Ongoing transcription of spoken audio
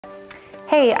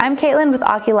Hey, I'm Caitlin with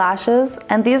Eyelash,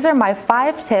 and these are my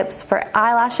 5 tips for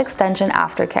eyelash extension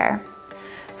aftercare.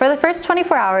 For the first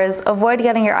 24 hours, avoid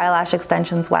getting your eyelash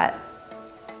extensions wet.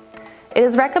 It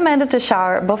is recommended to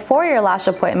shower before your lash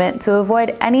appointment to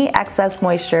avoid any excess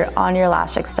moisture on your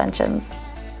lash extensions.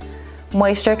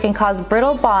 Moisture can cause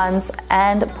brittle bonds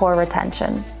and poor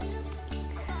retention.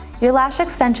 Your lash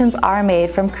extensions are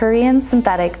made from Korean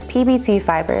synthetic PBT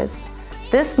fibers.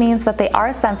 This means that they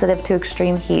are sensitive to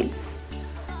extreme heats.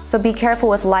 So be careful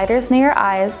with lighters near your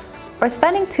eyes or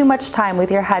spending too much time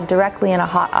with your head directly in a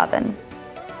hot oven,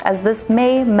 as this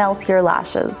may melt your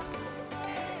lashes.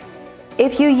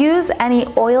 If you use any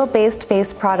oil-based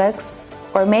face products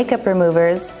or makeup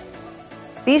removers,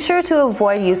 be sure to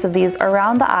avoid use of these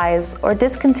around the eyes or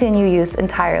discontinue use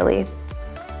entirely.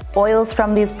 Oils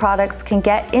from these products can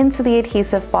get into the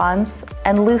adhesive bonds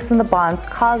and loosen the bonds,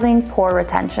 causing poor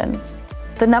retention.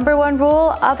 The number 1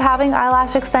 rule of having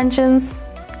eyelash extensions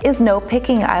is no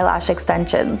picking eyelash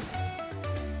extensions.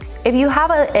 If you have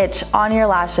an itch on your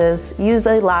lashes, use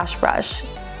a lash brush.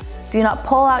 Do not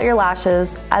pull out your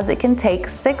lashes, as it can take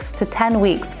 6 to 10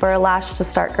 weeks for a lash to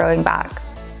start growing back.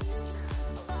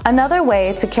 Another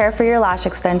way to care for your lash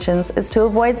extensions is to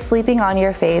avoid sleeping on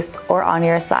your face or on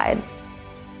your side.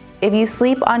 If you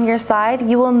sleep on your side,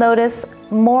 you will notice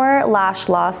more lash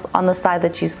loss on the side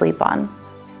that you sleep on.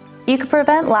 You can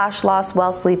prevent lash loss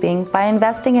while sleeping by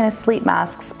investing in a sleep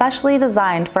mask specially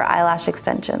designed for eyelash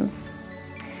extensions.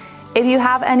 If you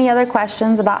have any other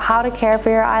questions about how to care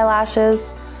for your eyelashes,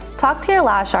 talk to your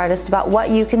lash artist about what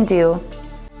you can do